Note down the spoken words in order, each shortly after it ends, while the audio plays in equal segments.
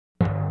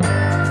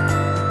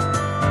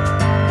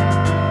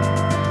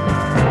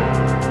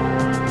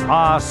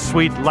Ah,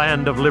 sweet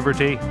land of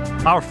liberty.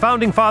 Our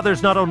founding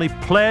fathers not only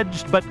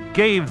pledged, but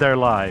gave their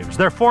lives,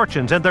 their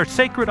fortunes, and their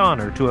sacred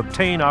honor to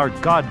obtain our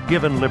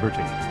God-given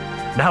liberty.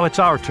 Now it's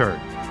our turn.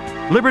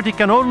 Liberty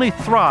can only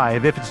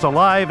thrive if it's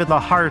alive in the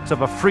hearts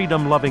of a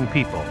freedom-loving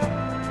people.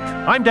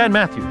 I'm Dan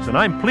Matthews, and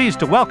I'm pleased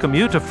to welcome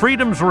you to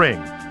Freedom's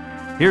Ring.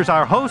 Here's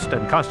our host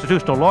and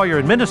constitutional lawyer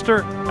and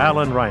minister,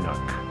 Alan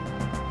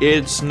Reinach.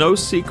 It's no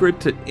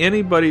secret to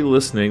anybody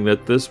listening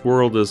that this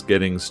world is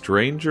getting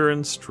stranger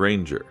and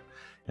stranger.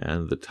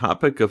 And the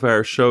topic of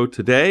our show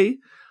today,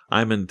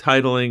 I'm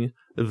entitling,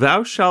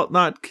 Thou Shalt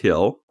Not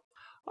Kill,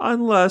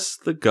 Unless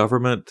the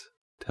Government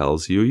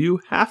Tells You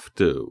You Have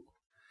to.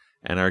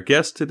 And our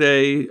guest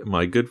today,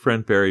 my good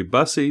friend Barry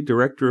Bussey,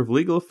 Director of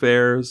Legal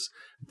Affairs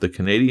at the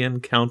Canadian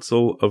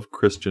Council of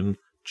Christian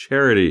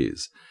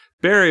Charities.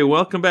 Barry,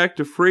 welcome back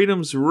to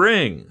Freedom's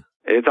Ring.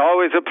 It's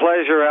always a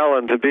pleasure,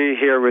 Alan, to be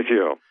here with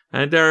you.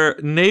 And our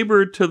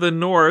neighbor to the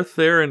north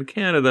there in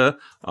Canada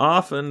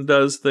often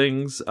does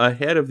things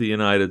ahead of the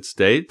United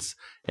States,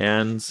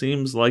 and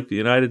seems like the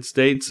United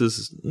States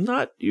is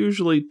not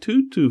usually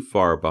too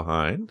far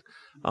behind.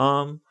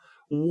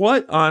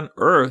 What on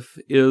earth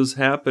is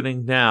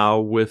happening now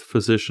with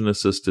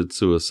physician-assisted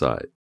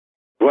suicide?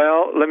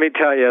 Well, let me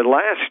tell you,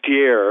 last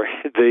year,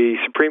 the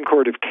Supreme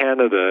Court of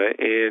Canada,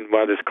 in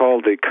what is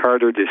called the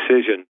Carter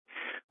decision,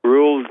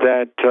 ruled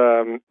that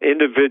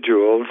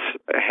individuals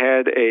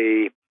had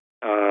a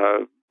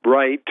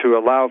right to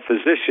allow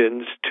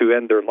physicians to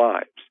end their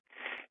lives.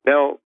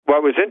 Now,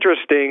 what was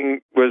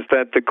interesting was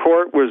that the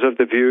court was of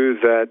the view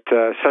that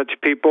such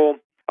people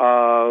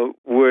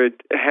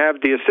would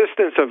have the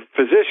assistance of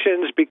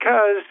physicians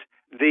because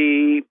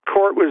the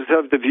court was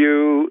of the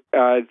view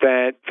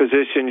that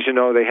physicians,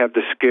 they have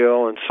the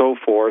skill and so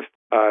forth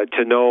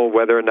to know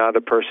whether or not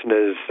a person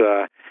is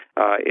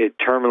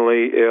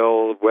terminally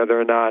ill, whether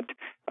or not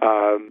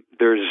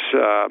there's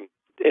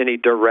any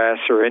duress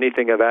or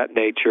anything of that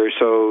nature.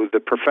 So the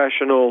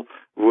professional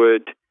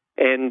would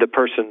end the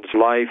person's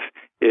life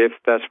if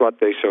that's what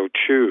they so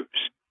choose.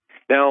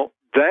 Now,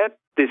 that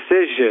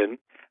decision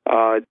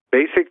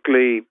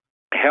basically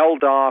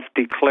held off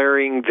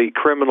declaring the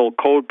criminal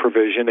code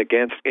provision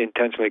against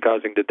intentionally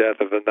causing the death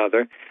of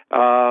another,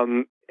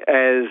 held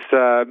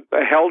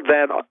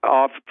that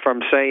off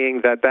from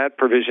saying that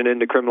provision in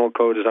the criminal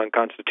code is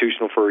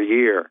unconstitutional for a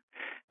year.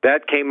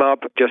 That came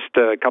up just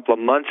a couple of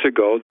months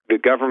ago. The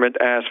government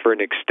asked for an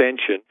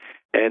extension,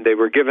 and they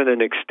were given an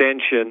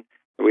extension.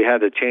 We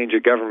had a change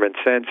of government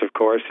since, of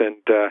course,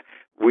 and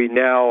we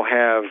now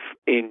have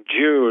in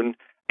June,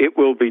 it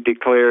will be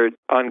declared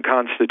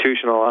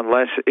unconstitutional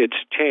unless it's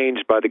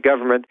changed by the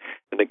government.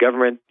 And the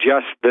government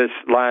just this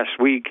last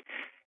week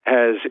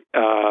has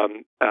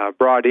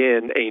brought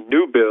in a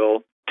new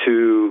bill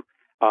to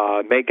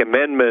make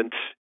amendments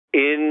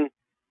in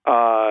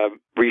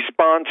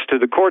response to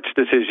the court's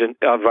decision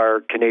of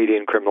our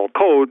Canadian Criminal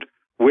Code,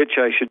 which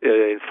I should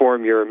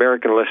inform your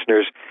American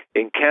listeners.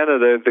 In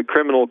Canada, the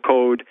Criminal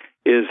Code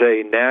is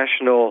a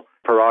national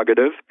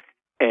prerogative,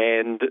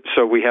 and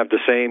so we have the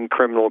same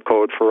criminal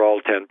code for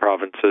all 10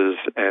 provinces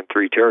and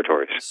 3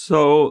 territories.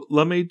 So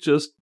let me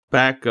just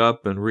back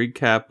up and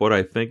recap what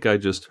I think I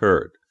just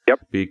heard. Yep.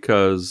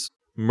 Because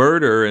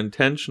murder,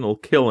 intentional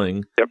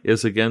killing,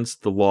 is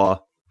against the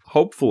law,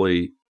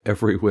 hopefully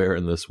everywhere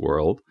in this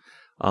world.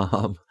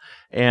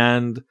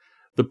 And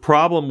the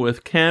problem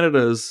with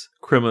Canada's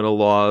criminal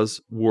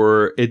laws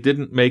were it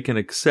didn't make an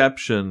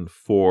exception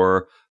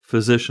for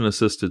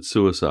physician-assisted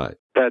suicide.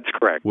 That's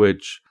correct.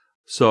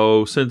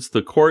 So since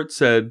the court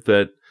said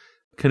that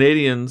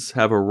Canadians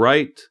have a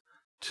right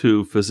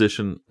to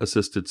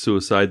physician-assisted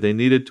suicide, they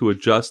needed to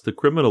adjust the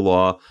criminal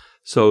law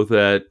so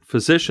that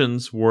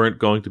physicians weren't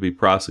going to be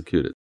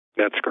prosecuted.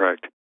 That's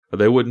correct.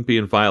 They wouldn't be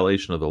in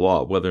violation of the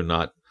law, whether or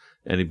not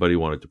anybody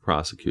wanted to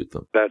prosecute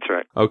them. That's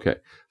right. Okay.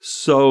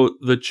 So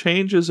the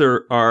changes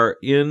are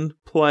in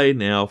play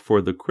now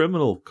for the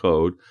criminal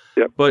code.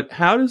 Yep. But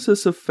how does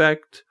this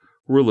affect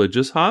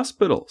religious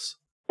hospitals?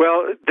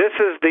 Well, this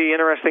is the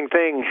interesting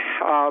thing.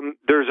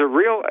 There's a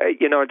real,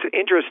 it's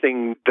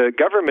interesting. The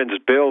government's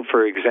bill,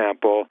 for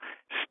example,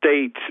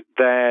 states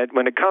that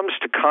when it comes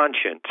to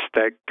conscience,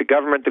 that the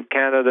government of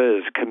Canada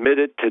is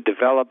committed to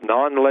develop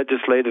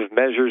non-legislative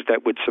measures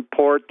that would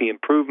support the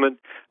improvement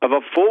of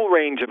a full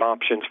range of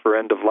options for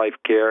end-of-life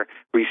care,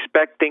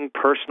 respecting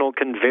personal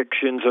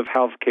convictions of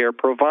healthcare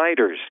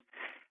providers.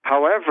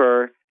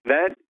 However,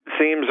 that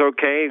seems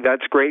okay.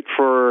 That's great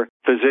for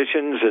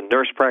physicians and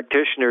nurse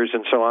practitioners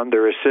and so on,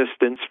 their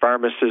assistants,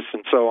 pharmacists,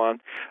 and so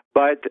on.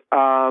 But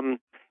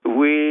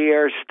we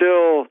are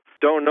still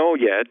don't know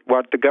yet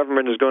what the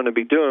government is going to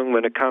be doing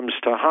when it comes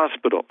to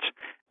hospitals.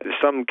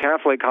 Some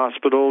Catholic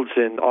hospitals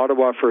in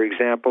Ottawa, for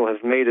example,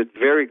 have made it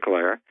very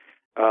clear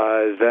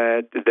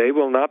that they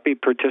will not be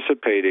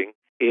participating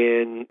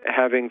in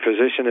having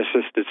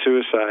physician-assisted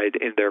suicide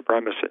in their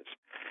premises.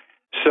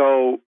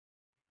 So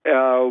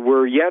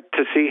we're yet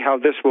to see how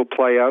this will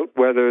play out,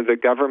 whether the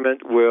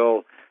government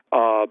will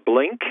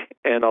blink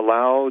and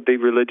allow the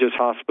religious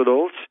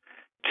hospitals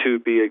to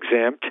be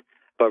exempt.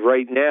 But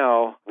right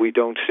now, we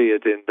don't see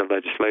it in the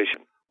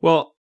legislation.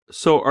 Well,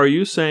 so are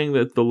you saying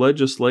that the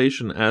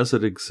legislation as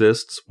it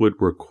exists would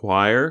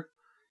require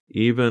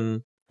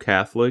even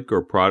Catholic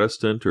or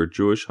Protestant or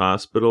Jewish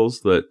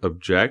hospitals that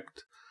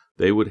object,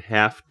 they would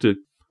have to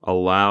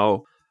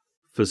allow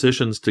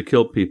physicians to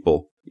kill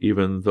people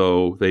even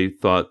though they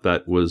thought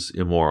that was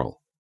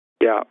immoral?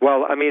 Yeah,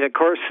 well, I mean, of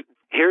course,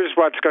 here's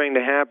what's going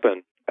to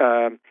happen.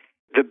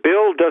 The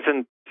bill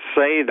doesn't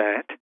say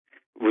that.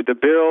 With the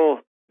bill,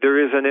 there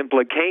is an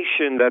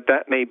implication that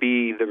that may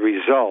be the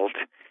result,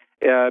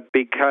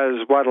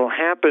 because what will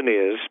happen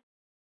is,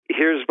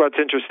 here's what's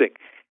interesting.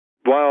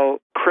 While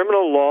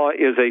criminal law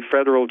is a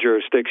federal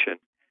jurisdiction,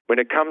 when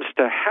it comes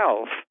to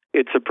health,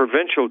 it's a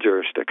provincial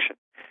jurisdiction.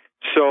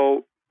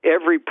 So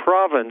every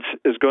province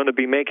is going to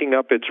be making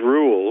up its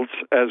rules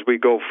as we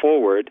go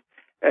forward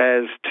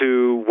as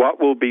to what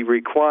will be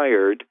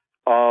required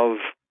of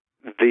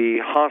the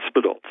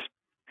hospitals.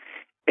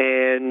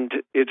 And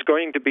it's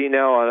going to be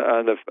now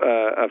on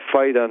a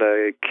fight on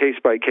a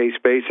case-by-case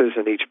basis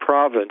in each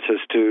province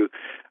as to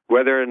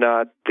whether or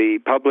not the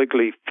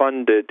publicly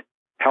funded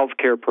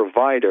healthcare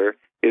provider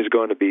is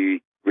going to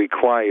be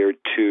required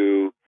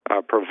to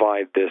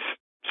provide this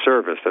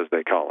service, as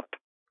they call it.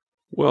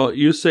 Well,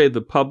 you say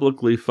the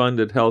publicly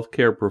funded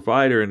healthcare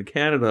provider in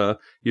Canada,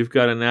 you've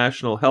got a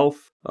national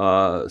health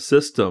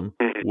system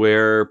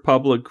where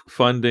public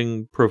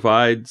funding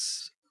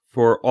provides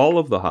for all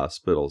of the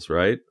hospitals,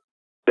 right?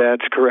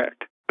 That's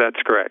correct.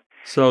 That's correct.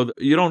 So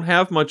you don't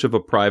have much of a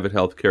private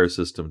healthcare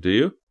system, do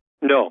you?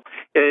 No.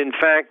 In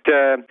fact,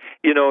 there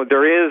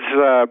is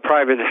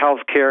private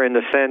healthcare in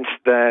the sense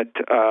that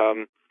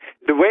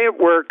the way it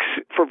works,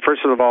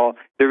 first of all,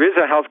 there is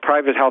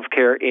private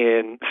healthcare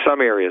in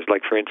some areas,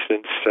 like, for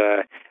instance,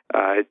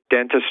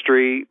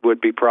 dentistry would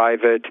be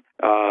private,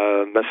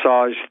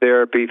 massage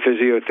therapy,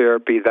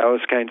 physiotherapy,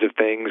 those kinds of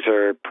things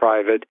are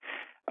private.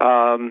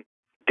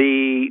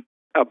 The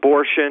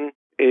abortion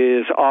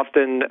is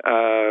often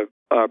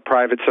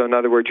private, so in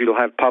other words, you'll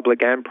have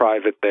public and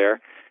private there.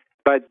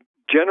 But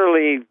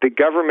generally, the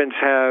governments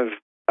have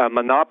a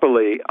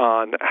monopoly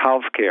on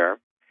healthcare,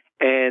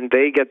 and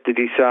they get to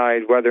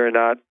decide whether or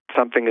not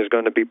something is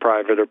going to be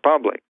private or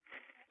public.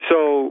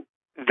 So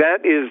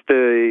that is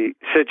the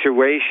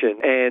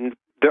situation, and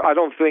I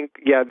don't think,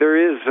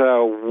 there is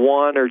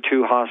one or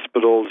two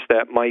hospitals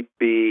that might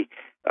be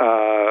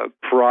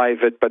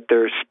private, but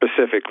they're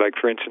specific. Like,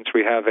 for instance,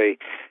 we have a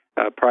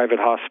private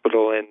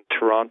hospital in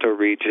Toronto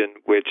region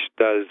which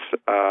does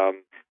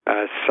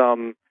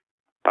some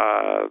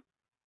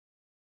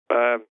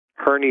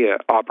hernia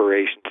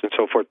operations and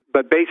so forth.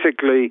 But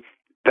basically,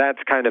 that's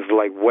kind of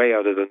like way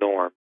out of the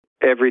norm.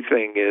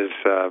 Everything is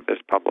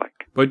public.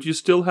 But you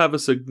still have a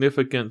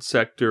significant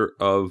sector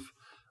of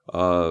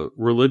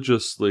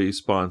religiously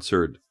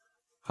sponsored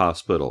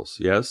hospitals,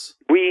 yes?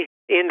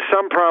 In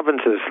some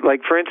provinces,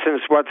 like, for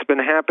instance, what's been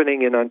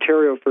happening in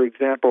Ontario, for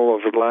example,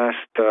 over the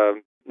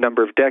last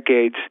number of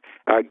decades,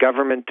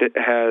 government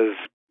has,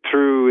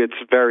 through its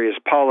various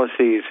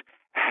policies,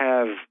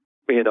 have,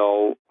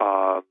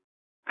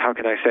 how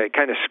can I say,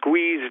 kind of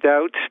squeezed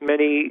out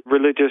many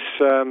religious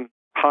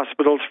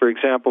hospitals. For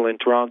example, in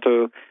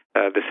Toronto,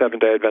 the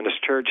Seventh-day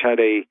Adventist Church had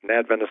an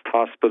Adventist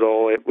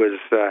hospital. It was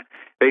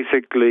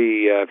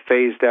basically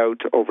phased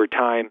out over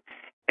time,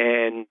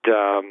 and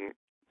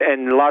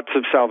lots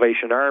of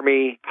Salvation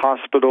Army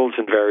hospitals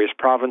in various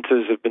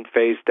provinces have been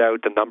phased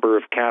out, a number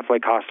of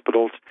Catholic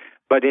hospitals.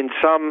 But in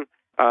some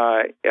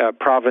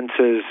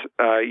provinces,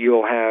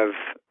 you'll have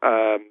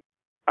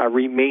a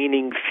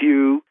remaining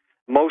few,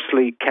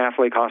 mostly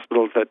Catholic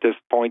hospitals at this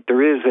point.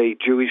 There is a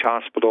Jewish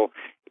hospital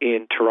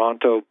in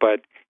Toronto,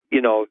 but,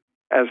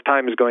 as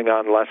time is going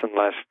on, less and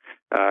less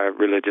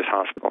religious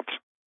hospitals.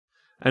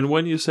 And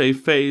when you say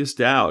phased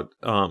out,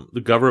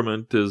 the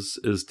government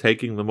is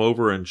taking them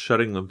over and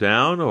shutting them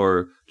down,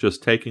 or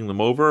just taking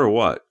them over, or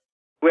what?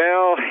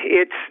 Well,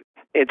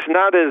 it's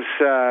not as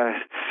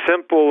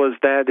simple as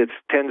that. It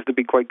tends to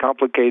be quite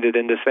complicated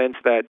in the sense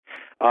that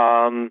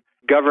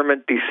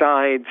government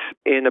decides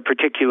in a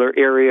particular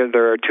area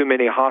there are too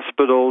many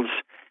hospitals,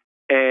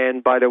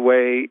 and by the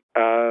way,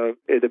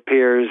 it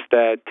appears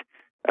that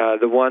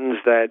the ones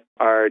that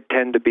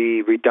tend to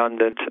be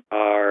redundant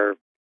are,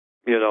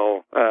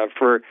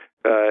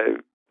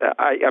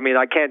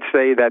 I can't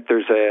say that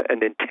there's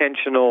an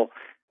intentional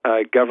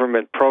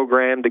government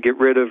program to get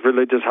rid of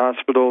religious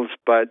hospitals,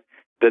 but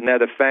the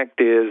net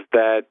effect is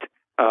that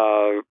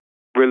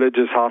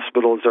religious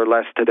hospitals are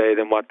less today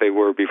than what they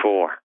were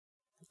before.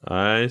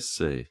 I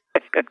see.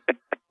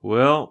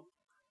 Well,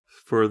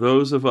 for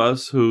those of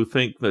us who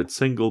think that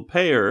single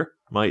payer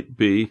might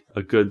be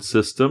a good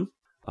system,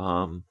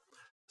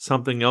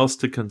 something else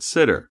to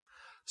consider.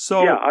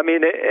 So, yeah,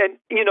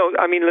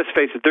 let's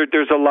face it.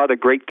 There's a lot of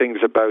great things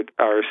about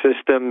our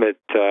system.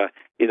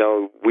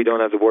 We don't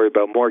have to worry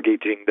about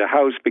mortgaging the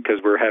house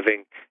because we're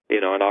having,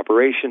 an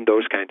operation,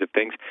 those kinds of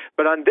things.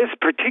 But on this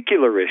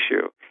particular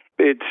issue,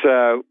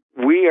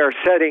 we are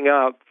setting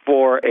up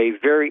for a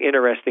very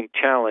interesting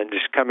challenge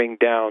coming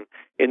down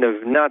in the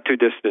not too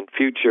distant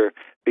future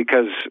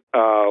because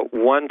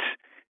once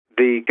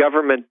the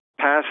government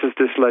passes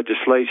this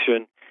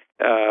legislation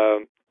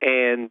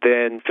and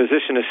then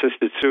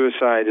physician-assisted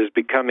suicide is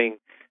becoming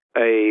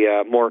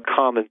a more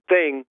common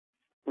thing,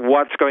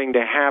 what's going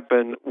to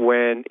happen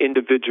when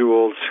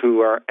individuals who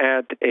are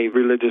at a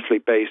religiously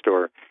based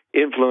or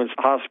influenced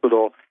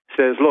hospital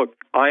says, look,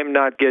 I'm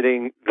not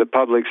getting the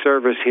public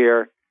service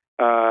here,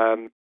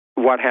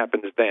 what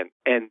happens then?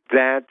 And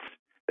that's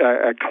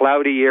a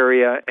cloudy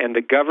area, and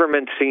the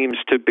government seems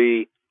to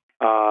be,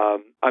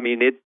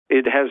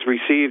 it has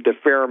received a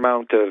fair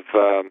amount of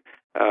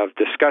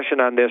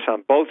discussion on this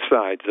on both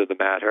sides of the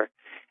matter,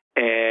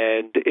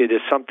 and it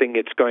is something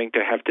it's going to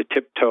have to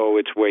tiptoe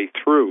its way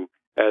through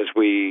as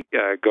we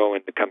go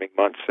in the coming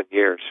months and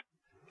years.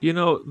 You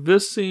know,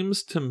 this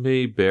seems to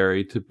me,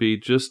 Barry, to be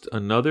just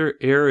another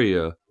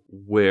area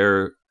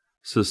where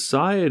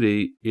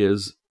society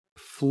is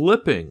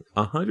flipping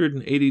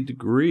 180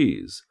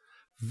 degrees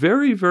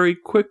very, very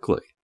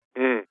quickly.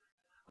 Mm.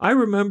 I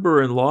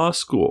remember in law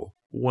school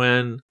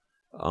when,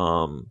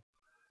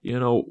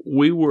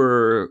 we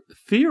were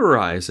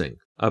theorizing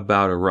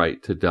about a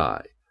right to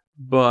die,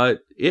 but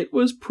it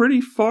was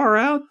pretty far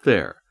out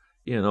there,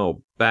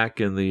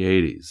 back in the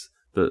 80s,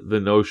 the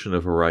notion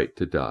of a right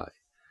to die.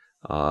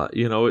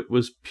 It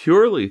was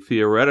purely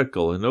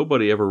theoretical, and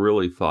nobody ever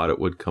really thought it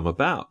would come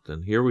about.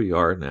 And here we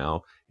are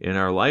now in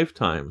our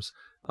lifetimes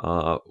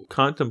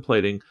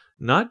contemplating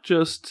not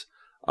just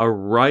a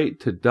right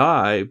to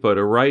die, but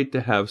a right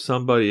to have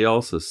somebody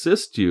else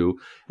assist you,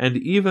 and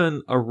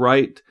even a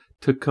right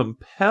to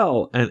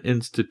compel an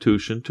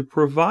institution to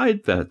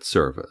provide that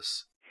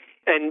service.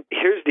 And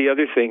here's the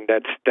other thing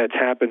that's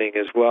happening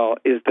as well,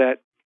 is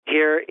that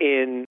here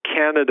in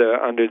Canada,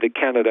 under the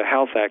Canada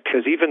Health Act,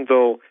 because even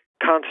though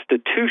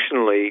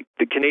constitutionally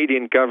the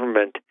Canadian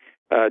government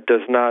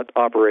does not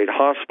operate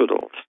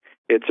hospitals,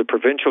 it's a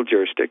provincial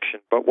jurisdiction,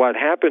 but what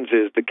happens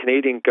is the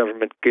Canadian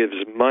government gives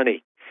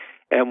money.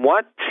 And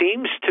what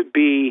seems to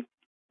be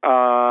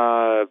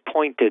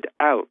pointed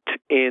out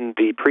in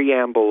the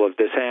preamble of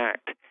this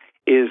act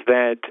is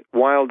that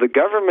while the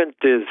government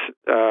is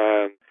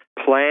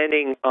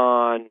planning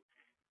on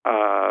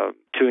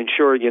to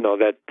ensure,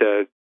 that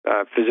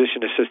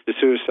physician-assisted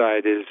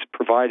suicide is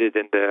provided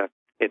in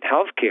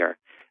healthcare,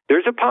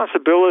 there's a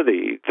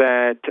possibility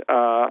that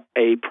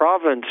a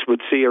province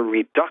would see a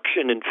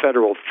reduction in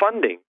federal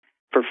funding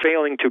for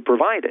failing to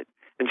provide it.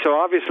 And so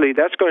obviously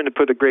that's going to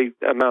put a great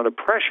amount of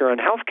pressure on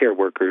healthcare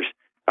workers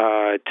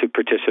to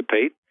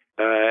participate,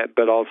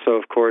 but also,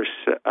 of course,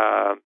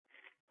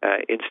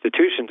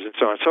 institutions and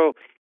so on.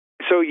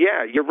 So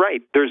yeah, you're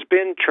right. There's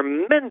been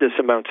tremendous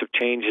amounts of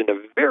change in a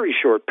very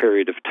short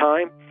period of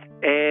time,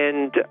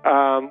 and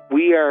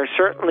we are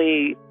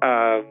certainly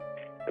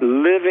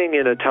living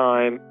in a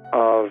time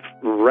of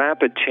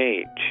rapid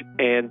change,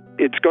 and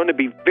it's going to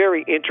be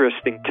very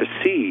interesting to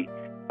see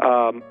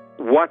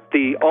what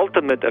the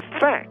ultimate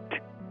effect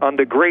on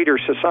the greater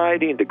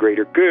society and the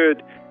greater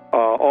good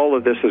all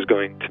of this is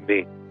going to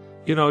be.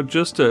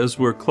 Just as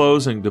we're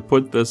closing, to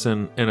put this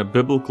in a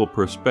biblical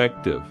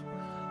perspective,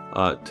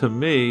 to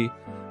me,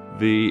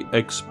 the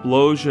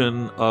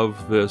explosion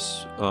of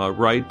this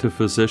right to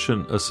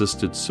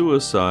physician-assisted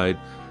suicide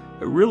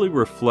really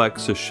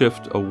reflects a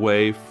shift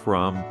away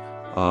from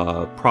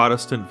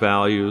Protestant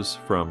values,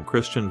 from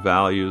Christian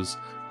values,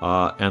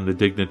 and the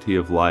dignity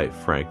of life,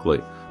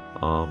 frankly.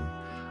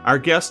 Our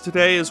guest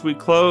today, as we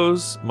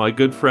close, my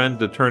good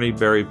friend, Attorney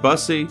Barry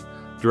Bussey,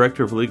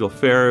 Director of Legal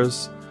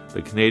Affairs,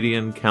 the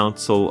Canadian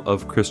Council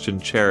of Christian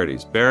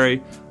Charities.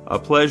 Barry, a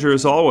pleasure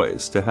as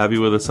always to have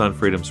you with us on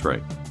Freedom's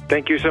Ring.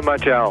 Thank you so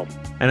much, Al.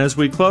 And as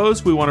we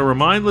close, we want to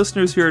remind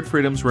listeners here at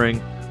Freedom's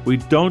Ring, we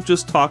don't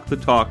just talk the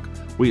talk,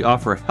 we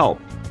offer help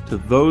to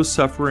those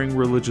suffering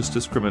religious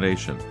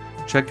discrimination.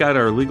 Check out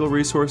our legal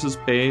resources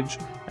page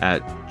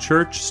at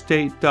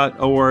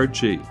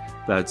churchstate.org.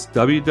 That's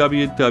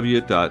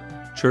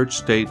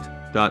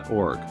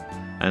www.churchstate.org.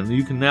 And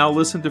you can now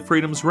listen to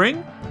Freedom's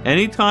Ring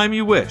anytime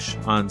you wish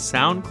on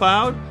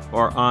SoundCloud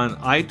or on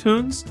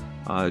iTunes.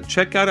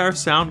 Check out our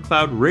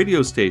SoundCloud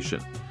radio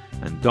station.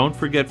 And don't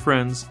forget,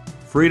 friends,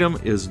 freedom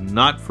is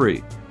not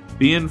free.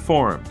 Be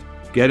informed.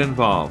 Get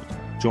involved.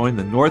 Join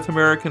the North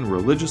American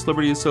Religious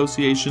Liberty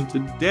Association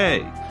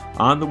today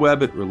on the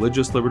web at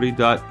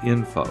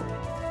religiousliberty.info.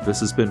 This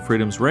has been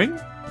Freedom's Ring.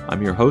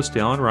 I'm your host,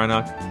 Alan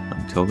Reinach.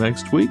 Until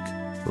next week,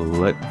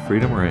 let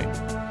freedom ring.